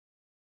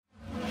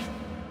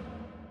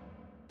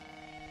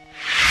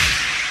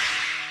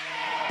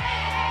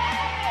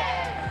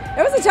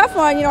It was a tough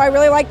one. I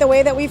really liked the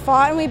way that we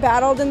fought and we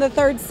battled in the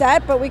third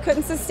set, but we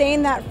couldn't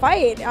sustain that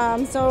fight.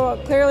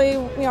 So clearly,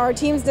 our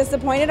team's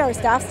disappointed, our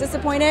staff's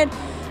disappointed.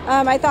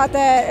 I thought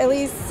that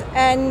Elise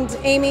and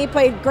Amy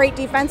played great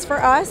defense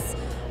for us,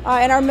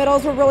 and our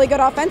middles were really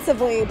good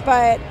offensively,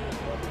 but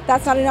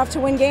that's not enough to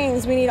win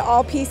games. We need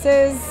all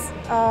pieces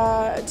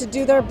to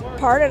do their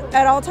part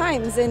at all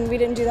times, and we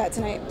didn't do that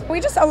tonight.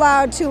 We just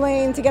allowed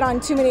Tulane to get on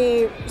too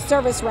many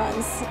service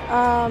runs,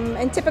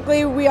 and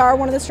typically we are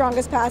one of the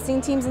strongest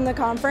passing teams in the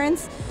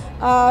conference,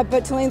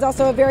 but Tulane's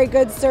also a very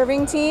good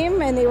serving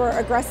team, and they were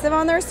aggressive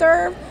on their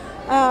serve,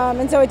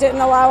 and so it didn't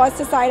allow us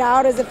to side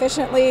out as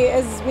efficiently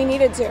as we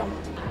needed to.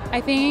 I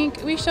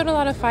think we showed a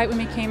lot of fight when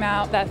we came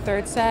out that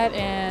third set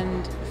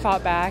and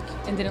fought back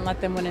and didn't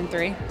let them win in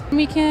 3.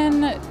 We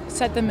can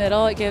set the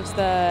middle, it gives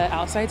the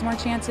outsides more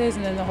chances,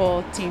 and then the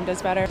whole team does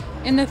better.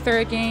 In the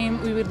third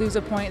game, we would lose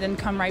a point, then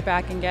come right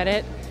back and get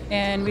it,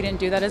 and we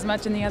didn't do that as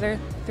much in the other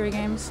 3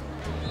 games.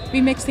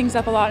 We mix things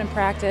up a lot in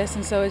practice,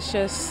 and so it's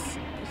just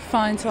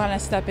fun to let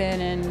us step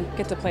in and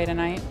get to play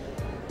tonight.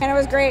 And it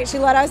was great. She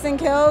led us in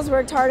kills,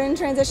 worked hard in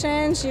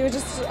transition. She was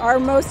just our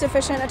most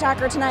efficient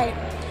attacker tonight.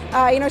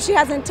 She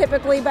hasn't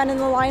typically been in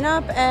the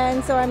lineup,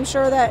 and so I'm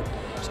sure that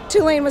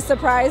Tulane was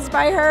surprised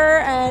by her,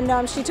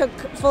 and she took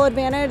full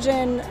advantage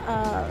and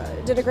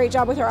did a great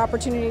job with her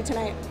opportunity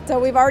tonight. So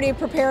we've already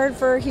prepared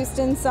for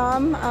Houston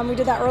some. We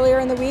did that earlier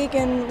in the week,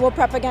 and we'll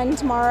prep again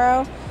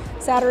tomorrow,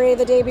 Saturday,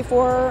 the day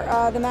before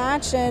the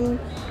match, and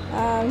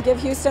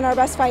give Houston our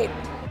best fight.